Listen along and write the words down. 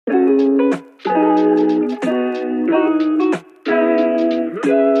Hey,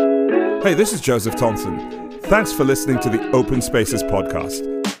 this is Joseph Thompson. Thanks for listening to the Open Spaces podcast.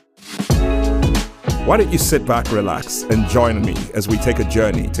 Why don't you sit back, relax, and join me as we take a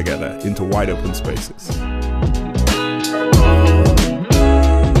journey together into wide open spaces.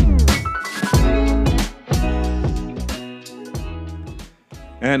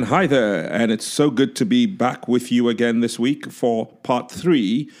 And hi there, and it's so good to be back with you again this week for part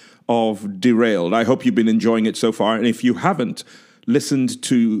 3 of Derailed. I hope you've been enjoying it so far, and if you haven't listened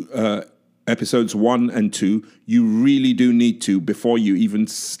to episodes 1 and 2, you really do need to before you even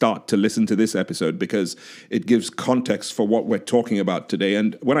start to listen to this episode, because it gives context for what we're talking about today.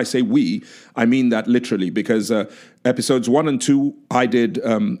 And when I say we, I mean that literally, because episodes 1 and 2, I did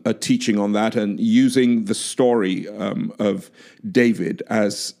a teaching on that and using the story of David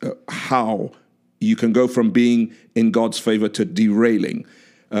as how you can go from being in God's favor to derailing.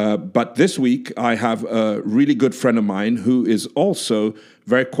 But this week, I have a really good friend of mine who is also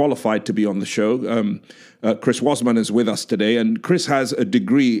very qualified to be on the show. Chris Wasman is with us today, and Chris has a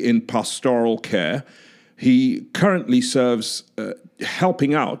degree in pastoral care. He currently serves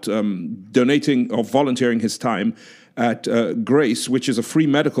helping out, donating or volunteering his time at Grace, which is a free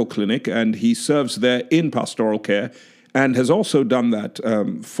medical clinic, and he serves there in pastoral care and has also done that,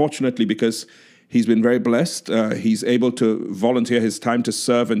 fortunately, because he's been very blessed. He's able to volunteer his time to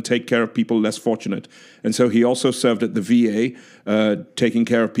serve and take care of people less fortunate. And so he also served at the VA, taking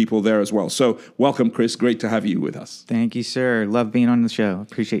care of people there as well. So welcome, Chris. Great to have you with us. Thank you, sir. Love being on the show.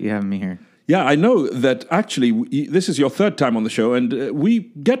 Appreciate you having me here. Yeah, I know that actually this is your third time on the show, and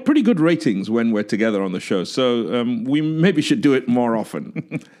we get pretty good ratings when we're together on the show. So we maybe should do it more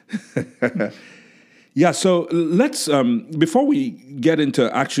often. Yeah, so let's, before we get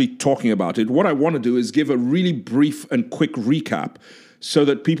into actually talking about it, what I want to do is give a really brief and quick recap so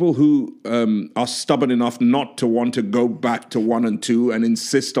that people who are stubborn enough not to want to go back to 1 and 2 and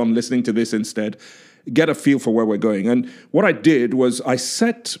insist on listening to this instead, get a feel for where we're going. And what I did was I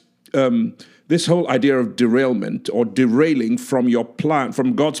set this whole idea of derailment or derailing from your plan,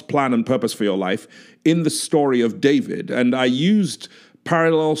 from God's plan and purpose for your life in the story of David. And I used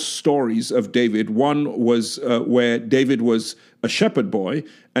parallel stories of David. One was where David was a shepherd boy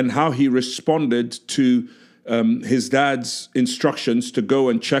and how he responded to his dad's instructions to go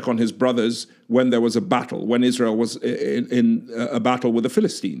and check on his brothers when there was a battle, when Israel was in a battle with the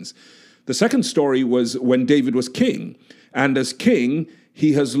Philistines. The second story was when David was king. And as king,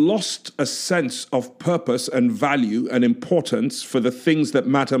 he has lost a sense of purpose and value and importance for the things that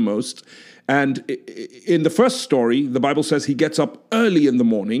matter most. And in the first story, the Bible says he gets up early in the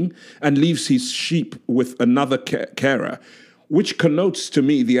morning and leaves his sheep with another carer, which connotes to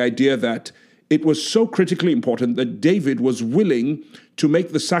me the idea that it was so critically important that David was willing to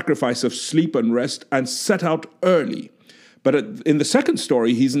make the sacrifice of sleep and rest and set out early. But in the second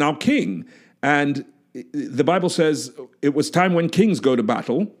story, he's now king. And the Bible says it was time when kings go to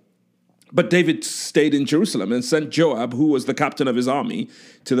battle. But David stayed in Jerusalem and sent Joab, who was the captain of his army,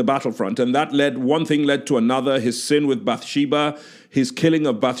 to the battlefront. And that one thing led to another, his sin with Bathsheba, his killing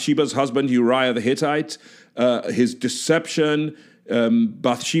of Bathsheba's husband, Uriah the Hittite, his deception,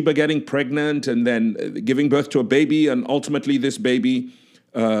 Bathsheba getting pregnant and then giving birth to a baby, and ultimately this baby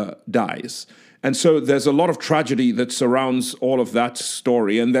dies. And so there's a lot of tragedy that surrounds all of that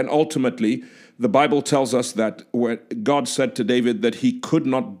story. And then ultimately, the Bible tells us that when God said to David that he could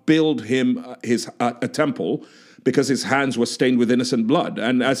not build him a temple because his hands were stained with innocent blood.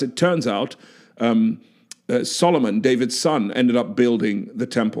 And as it turns out, Solomon, David's son, ended up building the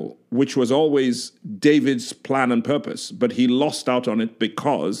temple, which was always David's plan and purpose. But he lost out on it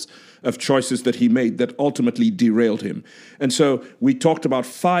because of choices that he made that ultimately derailed him. And so we talked about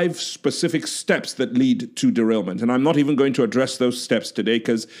 5 specific steps that lead to derailment. And I'm not even going to address those steps today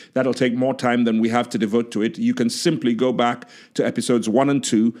because that'll take more time than we have to devote to it. You can simply go back to episodes 1 and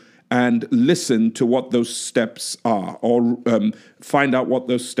 2 and listen to what those steps are, or find out what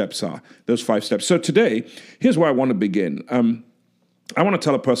those steps are, those 5 steps. So today, here's where I want to begin. I want to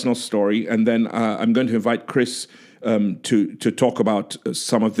tell a personal story, and then I'm going to invite Chris to talk about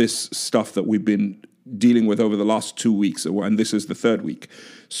some of this stuff that we've been dealing with over the last 2 weeks, and this is the 3rd week.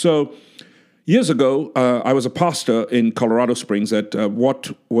 So years ago, I was a pastor in Colorado Springs at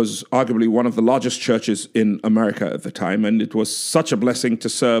what was arguably one of the largest churches in America at the time, and it was such a blessing to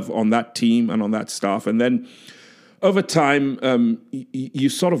serve on that team and on that staff. And then over time, you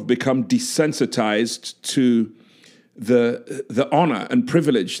sort of become desensitized to the honor and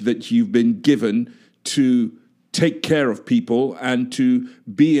privilege that you've been given to take care of people and to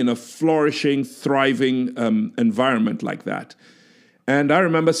be in a flourishing, thriving environment like that. And I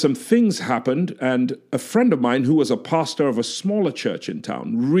remember some things happened, and a friend of mine who was a pastor of a smaller church in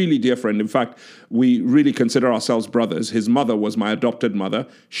town, really dear friend. In fact, we really consider ourselves brothers. His mother was my adopted mother.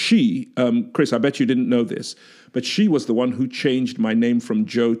 She, Chris, I bet you didn't know this, but she was the one who changed my name from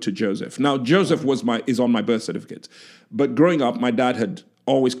Joe to Joseph. Now, Joseph is on my birth certificate, but growing up, my dad had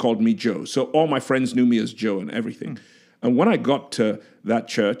always called me Joe. So all my friends knew me as Joe and everything. And when I got to that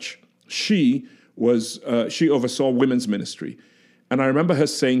church, she oversaw women's ministry. And I remember her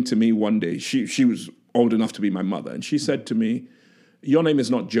saying to me one day, she was old enough to be my mother, and she said to me, "Your name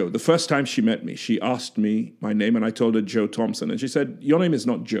is not Joe." The first time she met me, she asked me my name, and I told her Joe Thompson. And she said, "Your name is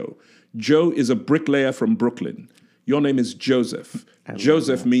not Joe. Joe is a bricklayer from Brooklyn. Your name is Joseph.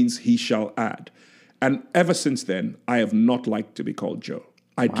 Joseph means he shall add." And ever since then, I have not liked to be called Joe.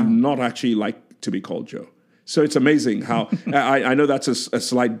 I do not actually like to be called Joe. So it's amazing how, I know that's a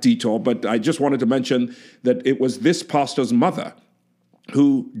slight detour, but I just wanted to mention that it was this pastor's mother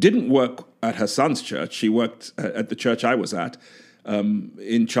who didn't work at her son's church. She worked at the church I was at,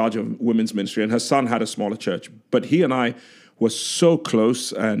 in charge of women's ministry, and her son had a smaller church. But he and I were so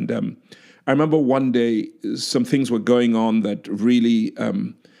close, and I remember one day some things were going on that really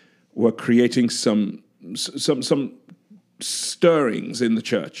were creating some stirrings in the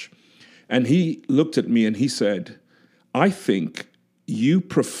church. And he looked at me and he said, "I think you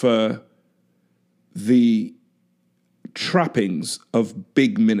prefer the trappings of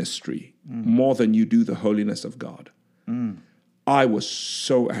big ministry more than you do the holiness of God." I was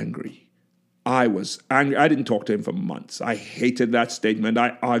so angry. I was angry. I didn't talk to him for months. I hated that statement.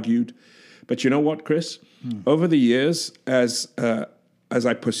 I argued. But you know what, Chris? Over the years, as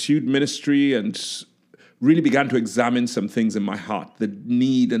I pursued ministry and really began to examine some things in my heart, the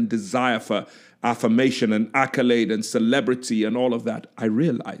need and desire for affirmation and accolade and celebrity and all of that, I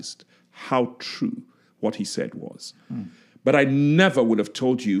realized how true what he said was. But I never would have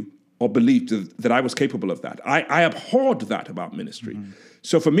told you or believed that I was capable of that. I abhorred that about ministry.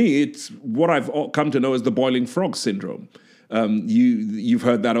 So for me, it's what I've come to know as the boiling frog syndrome. You've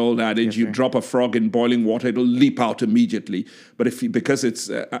heard that old adage, you drop a frog in boiling water, it'll leap out immediately. But because it's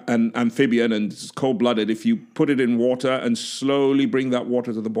an amphibian and it's cold-blooded, if you put it in water and slowly bring that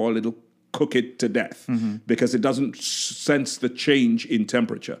water to the boil, it'll cook it to death because it doesn't sense the change in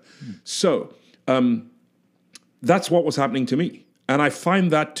temperature. So that's what was happening to me. And I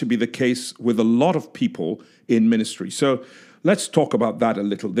find that to be the case with a lot of people in ministry. So let's talk about that a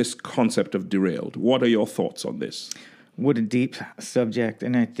little, this concept of derailed. What are your thoughts on this? What a deep subject.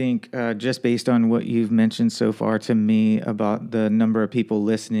 And I think just based on what you've mentioned so far to me about the number of people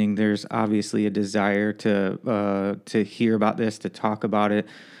listening, there's obviously a desire to hear about this, to talk about it,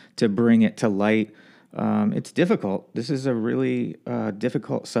 to bring it to light. It's difficult. This is a really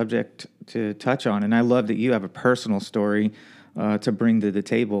difficult subject to touch on. And I love that you have a personal story to bring to the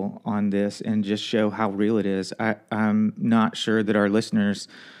table on this and just show how real it is. I'm not sure that our listeners,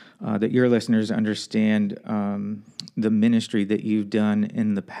 that your listeners understand the ministry that you've done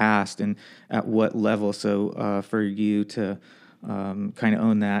in the past and at what level. So for you to kind of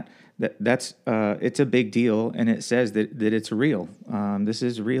own that's it's a big deal, and it says that it's real. This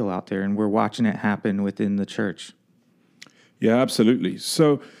is real out there, and we're watching it happen within the church. Yeah, absolutely.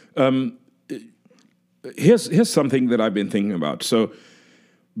 So here's something that I've been thinking about. So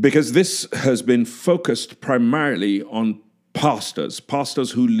because this has been focused primarily on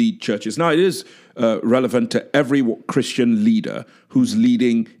pastors who lead churches. Now, it is relevant to every Christian leader who's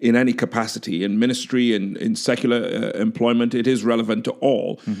leading in any capacity, in ministry, in secular employment. It is relevant to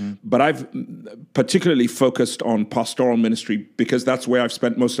all. But I've particularly focused on pastoral ministry because that's where I've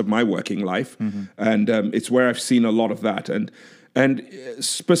spent most of my working life. And it's where I've seen a lot of that. And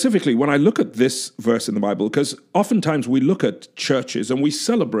specifically, when I look at this verse in the Bible, because oftentimes we look at churches and we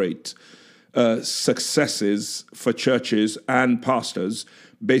celebrate successes for churches and pastors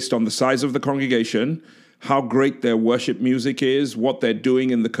based on the size of the congregation, how great their worship music is, what they're doing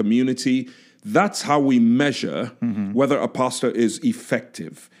in the community. That's how we measure whether a pastor is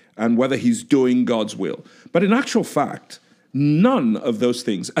effective and whether he's doing God's will. But in actual fact, none of those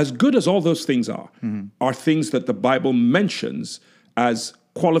things, as good as all those things are things that the Bible mentions as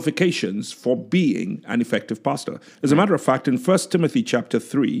qualifications for being an effective pastor. As a matter of fact, in 1 Timothy chapter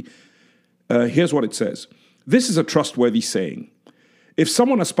 3, here's what it says. This is a trustworthy saying. If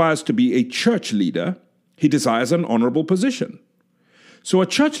someone aspires to be a church leader, he desires an honorable position. So a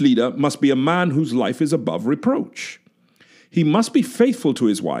church leader must be a man whose life is above reproach. He must be faithful to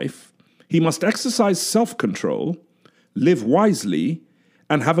his wife. He must exercise self-control, live wisely,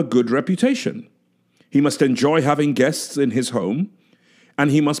 and have a good reputation. He must enjoy having guests in his home,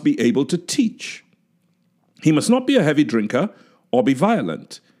 and he must be able to teach. He must not be a heavy drinker or be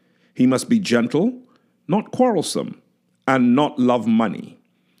violent. He must be gentle, not quarrelsome, and not love money.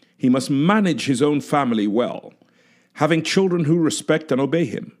 He must manage his own family well, having children who respect and obey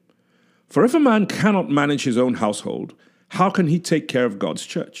him. For if a man cannot manage his own household, how can he take care of God's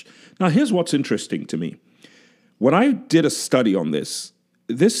church? Now, here's what's interesting to me. When I did a study on this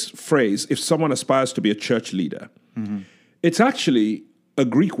phrase, if someone aspires to be a church leader, it's actually a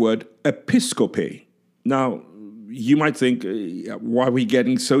Greek word, episkope. Now, you might think, why are we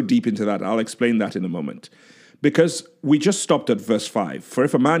getting so deep into that? I'll explain that in a moment. Because we just stopped at verse 5. For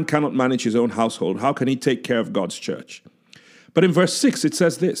if a man cannot manage his own household, how can he take care of God's church? But in verse 6, it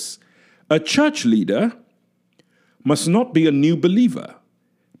says this: a church leader must not be a new believer,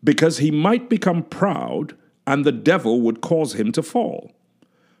 because he might become proud and the devil would cause him to fall.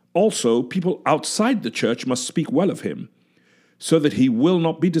 Also, people outside the church must speak well of him, so that he will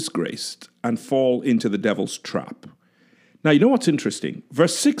not be disgraced and fall into the devil's trap. Now, you know what's interesting?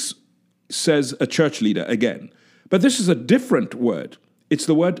 Verse 6 says a church leader again, but this is a different word. It's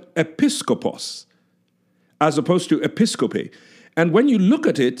the word episkopos, as opposed to episkope. And when you look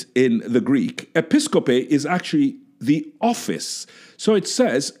at it in the Greek, episkope is actually the office. So it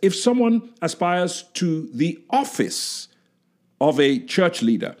says if someone aspires to the office of a church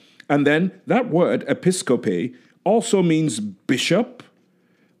leader, and then that word episkope also means bishop,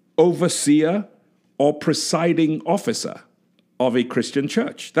 overseer, or presiding officer of a Christian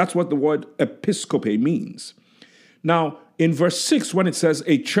church. That's what the word episkope means. Now, in verse 6, when it says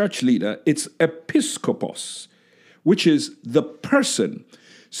a church leader, it's episkopos, which is the person.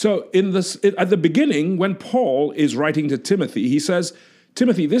 So at the beginning, when Paul is writing to Timothy, he says,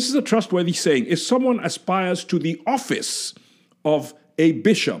 Timothy, this is a trustworthy saying. If someone aspires to the office of a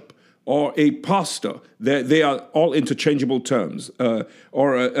bishop or a pastor, they are all interchangeable terms,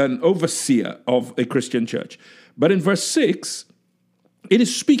 or an overseer of a Christian church. But in verse 6, it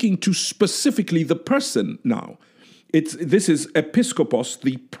is speaking to specifically the person now. This is episkopos,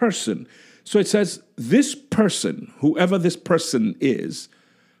 the person. So it says this person, whoever this person is,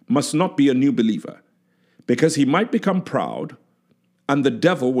 must not be a new believer, because he might become proud and the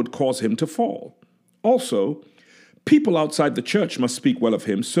devil would cause him to fall. Also, people outside the church must speak well of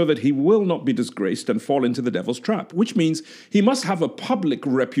him so that he will not be disgraced and fall into the devil's trap, which means he must have a public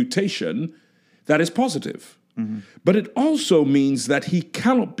reputation that is positive. But it also means that he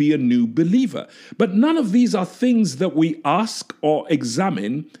cannot be a new believer. But none of these are things that we ask or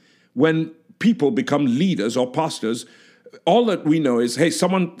examine when people become leaders or pastors. All that we know is, hey,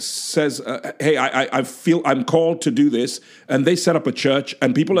 someone says, hey, I feel I'm called to do this, and they set up a church,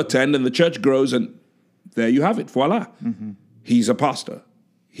 and people attend, and the church grows, and there you have it, voila. He's a pastor.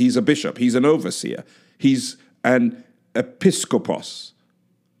 He's a bishop. He's an overseer. He's an episkopos.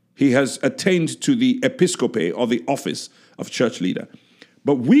 He has attained to the episcope, or the office of church leader.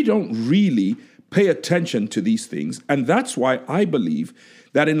 But we don't really pay attention to these things, and that's why I believe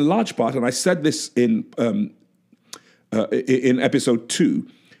that in large part, and I said this in episode 2,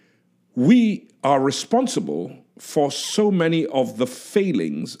 we are responsible for so many of the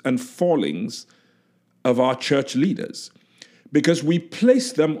failings and fallings of our church leaders, because we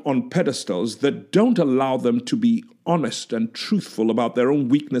place them on pedestals that don't allow them to be honest and truthful about their own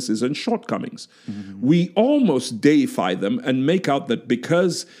weaknesses and shortcomings. We almost deify them and make out that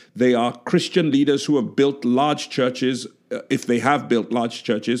because they are Christian leaders who have built large churches, if they have built large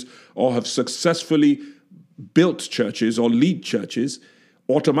churches or have successfully built churches or lead churches,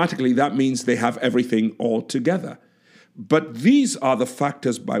 automatically that means they have everything all together. But these are the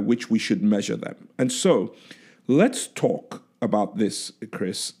factors by which we should measure them. And so let's talk about this,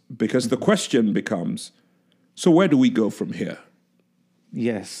 Chris, because the question becomes, so where do we go from here?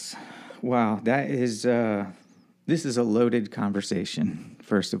 Yes. Wow. That is, this is a loaded conversation,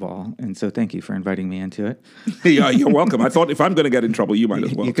 first of all. And so thank you for inviting me into it. Yeah, you're welcome. I thought if I'm going to get in trouble, you might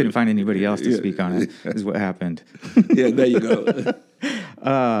as well. You couldn't find anybody else to speak on it, is what happened. Yeah, there you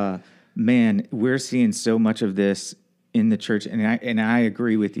go. Man, we're seeing so much of this in the church, and I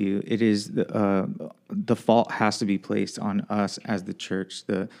agree with you. It is the fault has to be placed on us as the church,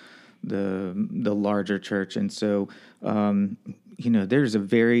 the larger church, and so there's a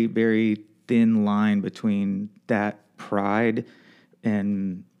very, very thin line between that pride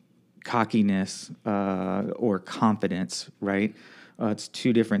and cockiness or confidence, right? It's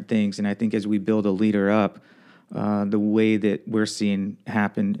two different things, and I think as we build a leader up, the way that we're seeing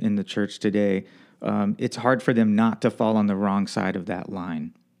happen in the church today, it's hard for them not to fall on the wrong side of that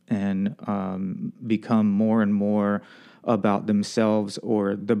line and become more and more about themselves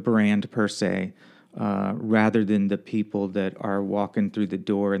or the brand per se, rather than the people that are walking through the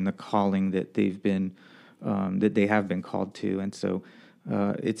door and the calling that they've been that they have been called to. And so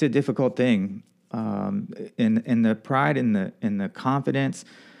it's a difficult thing. In the pride and the confidence,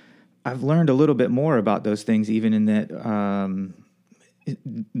 I've learned a little bit more about those things, even in that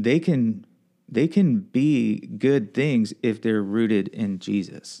they can be good things if they're rooted in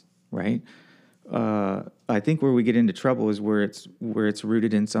Jesus, right? I think where we get into trouble is where it's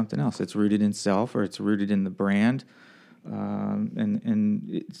rooted in something else. It's rooted in self, or it's rooted in the brand, and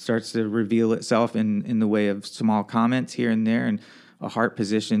it starts to reveal itself in the way of small comments here and there, and a heart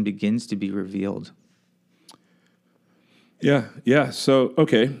position begins to be revealed. Yeah. So,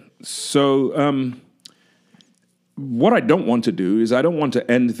 okay. So, what I don't want to do is I don't want to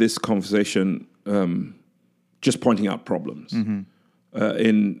end this conversation just pointing out problems.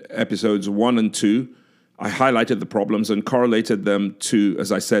 In episodes 1 and 2, I highlighted the problems and correlated them to,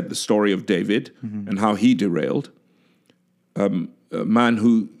 as I said, the story of David and how he derailed. A man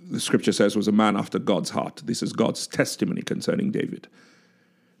who the scripture says was a man after God's heart. This is God's testimony concerning David.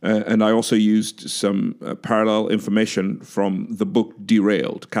 And I also used some parallel information from the book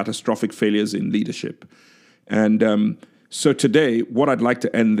Derailed, Catastrophic Failures in Leadership. And so today, what I'd like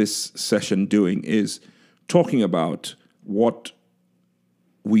to end this session doing is talking about what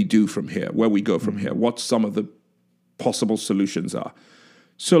we do from here, where we go from here, what some of the possible solutions are.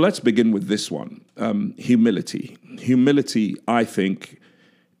 So let's begin with this one, humility. Humility, I think,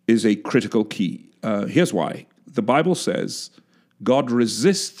 is a critical key. Here's why. The Bible says God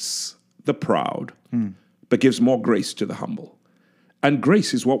resists the proud, but gives more grace to the humble. And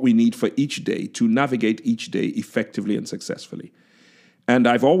grace is what we need for each day to navigate each day effectively and successfully. And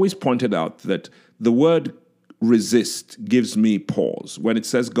I've always pointed out that the word resist gives me pause when it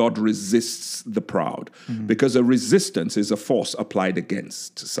says God resists the proud, because a resistance is a force applied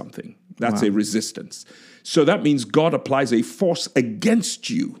against something. That's a resistance. So that means God applies a force against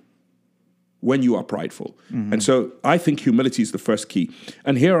you when you are prideful. And so I think humility is the first key.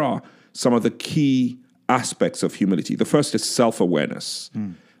 And here are some of the key aspects of humility. The first is self-awareness.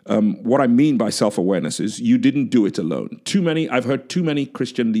 What I mean by self-awareness is you didn't do it alone. I've heard too many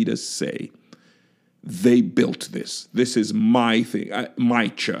Christian leaders say, they built this. This is my thing, my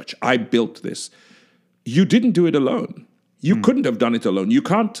church. I built this. You didn't do it alone. You couldn't have done it alone. You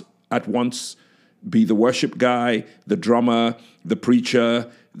can't at once be the worship guy, the drummer, the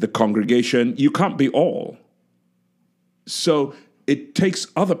preacher, the congregation. You can't be all. So it takes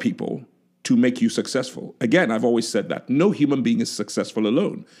other people to make you successful. Again, I've always said that. No human being is successful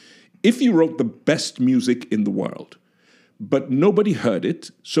alone. If you wrote the best music in the world, but nobody heard it,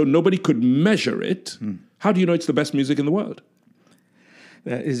 so nobody could measure it, how do you know it's the best music in the world?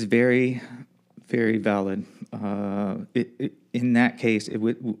 That is very, very valid. In that case,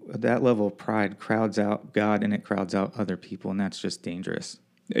 that level of pride crowds out God and it crowds out other people, and that's just dangerous.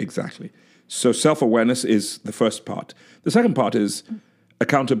 Exactly. So self-awareness is the first part. The second part is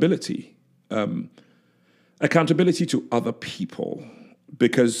accountability. Accountability to other people,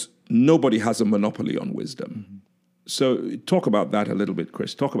 because nobody has a monopoly on wisdom. So talk about that a little bit,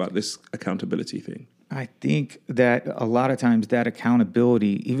 Chris. Talk about this accountability thing. I think that a lot of times that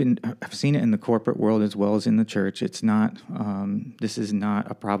accountability, even I've seen it in the corporate world as well as in the church. It's not, this is not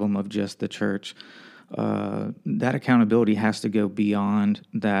a problem of just the church. That accountability has to go beyond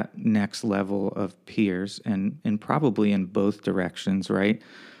that next level of peers and probably in both directions, right?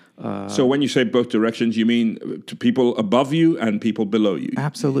 So when you say both directions, you mean to people above you and people below you?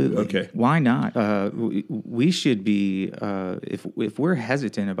 Absolutely. Okay. Why not? We should be, if we're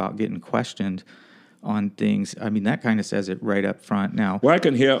hesitant about getting questioned on things, I mean, that kind of says it right up front now. Well, I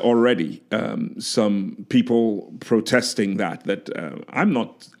can hear already some people protesting that I'm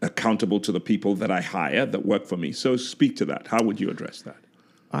not accountable to the people that I hire that work for me. So speak to that. How would you address that?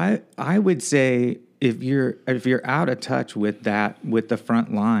 I would say if you're out of touch with the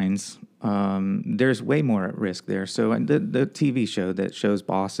front lines, there's way more at risk there. So the TV show that shows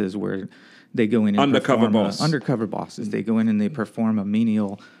bosses where they go in and undercover bosses. They go in and they perform a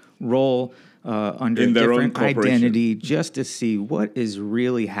menial role under a different identity just to see what is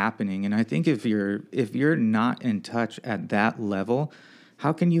really happening. And I think if you're not in touch at that level,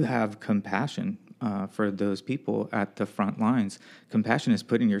 how can you have compassion for those people at the front lines? Compassion is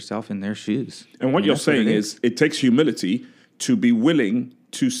putting yourself in their shoes. And what you're saying is it takes humility to be willing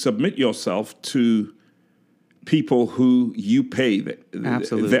to submit yourself to people who you pay.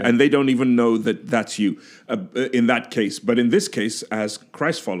 Absolutely. And they don't even know that that's you in that case. But in this case, as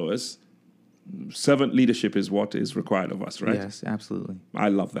Christ followers, servant leadership is what is required of us, right? Yes, absolutely. I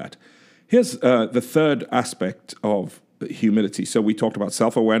love that. Here's the third aspect of humility. So we talked about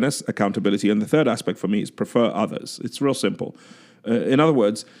self-awareness, accountability, and the third aspect for me is prefer others. It's real simple. In other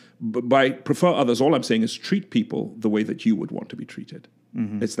words, by prefer others, all I'm saying is treat people the way that you would want to be treated.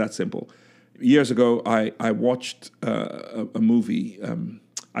 It's that simple. Years ago, I watched a movie.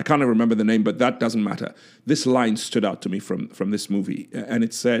 I can't remember the name, but that doesn't matter. This line stood out to me from this movie. And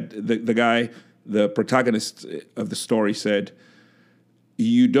it said, the guy, the protagonist of the story said,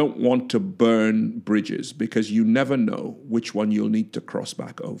 you don't want to burn bridges because you never know which one you'll need to cross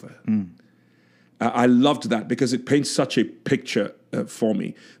back over. I loved that because it paints such a picture for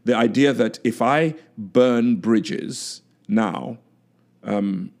me. The idea that if I burn bridges now,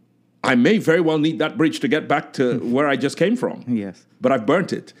 I may very well need that bridge to get back to where I just came from. Yes. But I've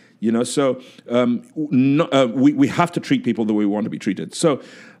burnt it, So we have to treat people the way we want to be treated. So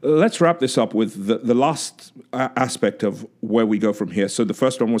let's wrap this up with the last aspect of where we go from here. So the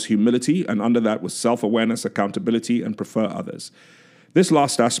first one was humility, and under that was self-awareness, accountability, and prefer others. This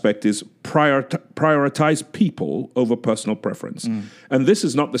last aspect is prioritize people over personal preference. And this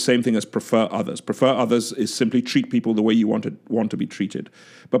is not the same thing as prefer others. Prefer others is simply treat people the way you want to be treated.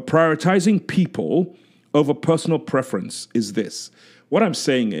 But prioritizing people over personal preference is this. What I'm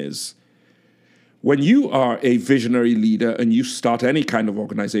saying is, when you are a visionary leader and you start any kind of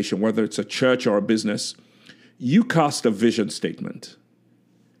organization, whether it's a church or a business, you cast a vision statement.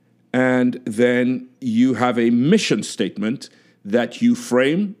 And then you have a mission statement that you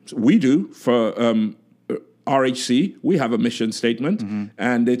frame. We do for RHC. We have a mission statement,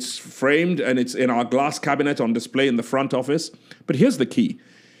 and it's framed and it's in our glass cabinet on display in the front office. But here's the key.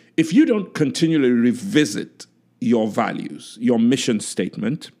 If you don't continually revisit your values, your mission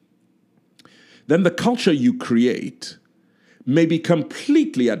statement, then the culture you create may be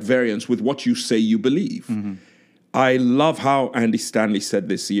completely at variance with what you say you believe. I love how Andy Stanley said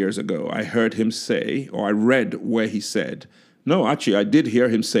this years ago. I heard him say, or I read where he said, no, actually, I did hear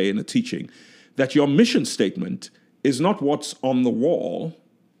him say in a teaching that your mission statement is not what's on the wall,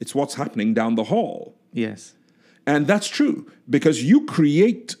 it's what's happening down the hall. Yes. And that's true, because you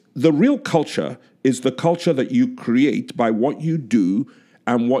create, the real culture is the culture that you create by what you do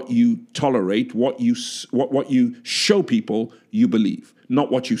and what you tolerate, what you show people you believe,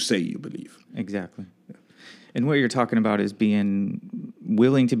 not what you say you believe. Exactly. And what you're talking about is being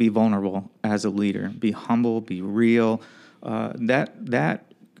willing to be vulnerable as a leader, be humble, be real. That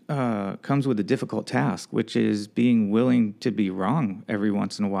comes with a difficult task, which is being willing to be wrong every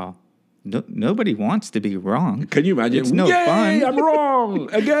once in a while. Nobody wants to be wrong. Can you imagine? It's no fun. I'm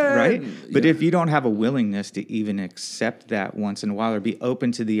wrong again. Right? But if you don't have a willingness to even accept that once in a while, or be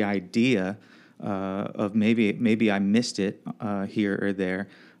open to the idea of maybe I missed it here or there,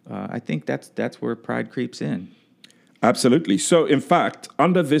 I think that's where pride creeps in. Absolutely. So, in fact,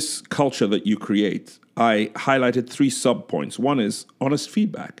 under this culture that you create, I highlighted 3 sub-points. One is honest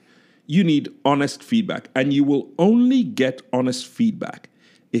feedback. You need honest feedback, and you will only get honest feedback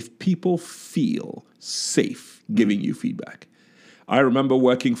if people feel safe giving you feedback. I remember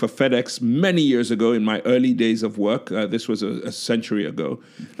working for FedEx many years ago in my early days of work. This was a century ago.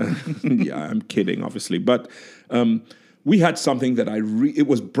 Yeah, I'm kidding, obviously. But we had something that it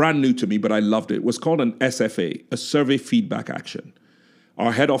was brand new to me, but I loved it. It was called an SFA, a survey feedback action.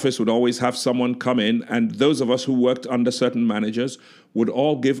 Our head office would always have someone come in, and those of us who worked under certain managers would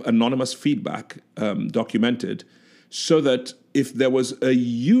all give anonymous feedback, documented, so that if there was a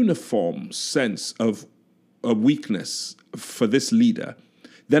uniform sense of a weakness for this leader,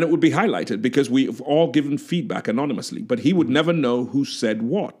 then it would be highlighted because we've all given feedback anonymously. But he would never know who said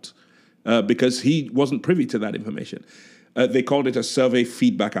what because he wasn't privy to that information. They called it a survey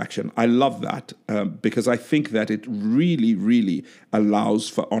feedback action. I love that because I think that it really, really allows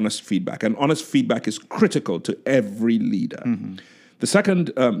for honest feedback. And honest feedback is critical to every leader. Mm-hmm. The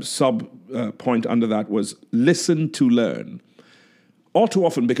second point under that was listen to learn. All too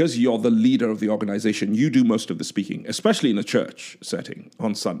often, because you're the leader of the organization, you do most of the speaking, especially in a church setting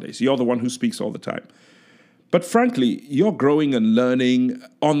on Sundays. You're the one who speaks all the time. But frankly, you're growing and learning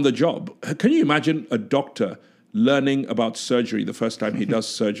on the job. Can you imagine a doctor learning about surgery the first time he does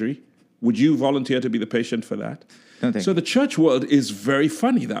surgery? Would you volunteer to be the patient for that? So the church world is very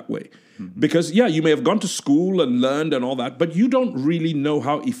funny that way. Mm-hmm. Because, yeah, you may have gone to school and learned and all that, but you don't really know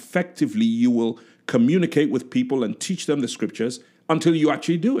how effectively you will communicate with people and teach them the scriptures until you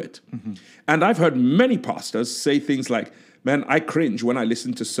actually do it. Mm-hmm. And I've heard many pastors say things like, man, I cringe when I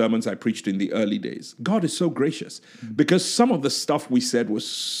listen to sermons I preached in the early days. God is so gracious because some of the stuff we said was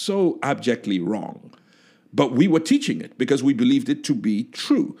so abjectly wrong. But we were teaching it because we believed it to be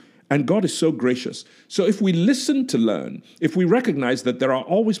true. And God is so gracious. So if we listen to learn, if we recognize that there are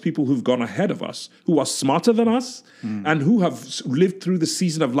always people who've gone ahead of us, who are smarter than us, and who have lived through the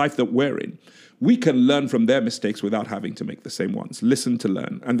season of life that we're in, we can learn from their mistakes without having to make the same ones. Listen to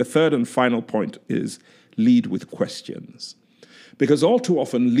learn. And the third and final point is lead with questions. Because all too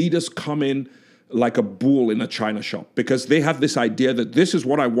often, leaders come in like a bull in a china shop because they have this idea that this is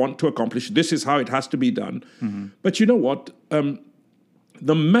what I want to accomplish. This is how it has to be done. But you know what?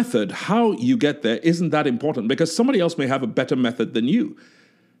 The method, how you get there, isn't that important because somebody else may have a better method than you.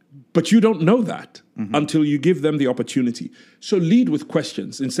 But you don't know that until you give them the opportunity. So lead with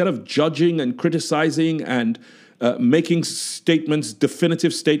questions. Instead of judging and criticizing and making statements,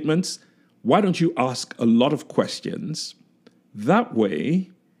 definitive statements, why don't you ask a lot of questions? That way,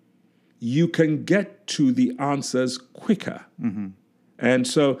 you can get to the answers quicker. And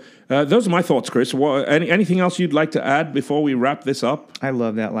so those are my thoughts, Chris. Anything else you'd like to add before we wrap this up? I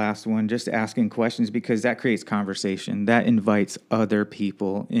love that last one, just asking questions, because that creates conversation. That invites other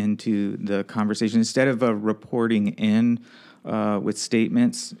people into the conversation. Instead of reporting in with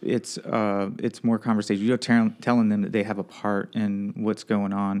statements, it's more conversation. You're telling them that they have a part in what's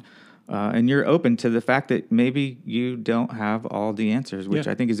going on. And you're open to the fact that maybe you don't have all the answers, which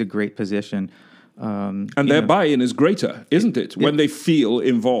I think is a great position. And their buy-in is greater, isn't it? When they feel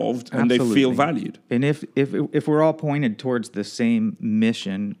involved and they feel valued. And if we're all pointed towards the same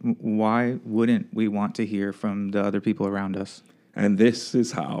mission, why wouldn't we want to hear from the other people around us? And this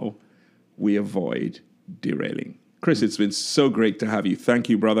is how we avoid derailing. Chris, it's been so great to have you. Thank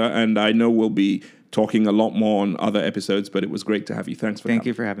you, brother. And I know we'll be talking a lot more on other episodes, but it was great to have you. Thanks for Thank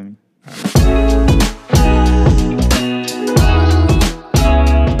you for having me.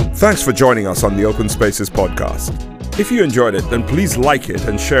 Thanks for joining us on the Open Spaces podcast. If you enjoyed it, then please like it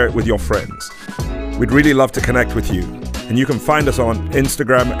and share it with your friends. We'd really love to connect with you, and you can find us on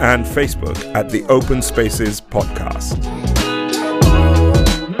Instagram and Facebook at the Open Spaces Podcast.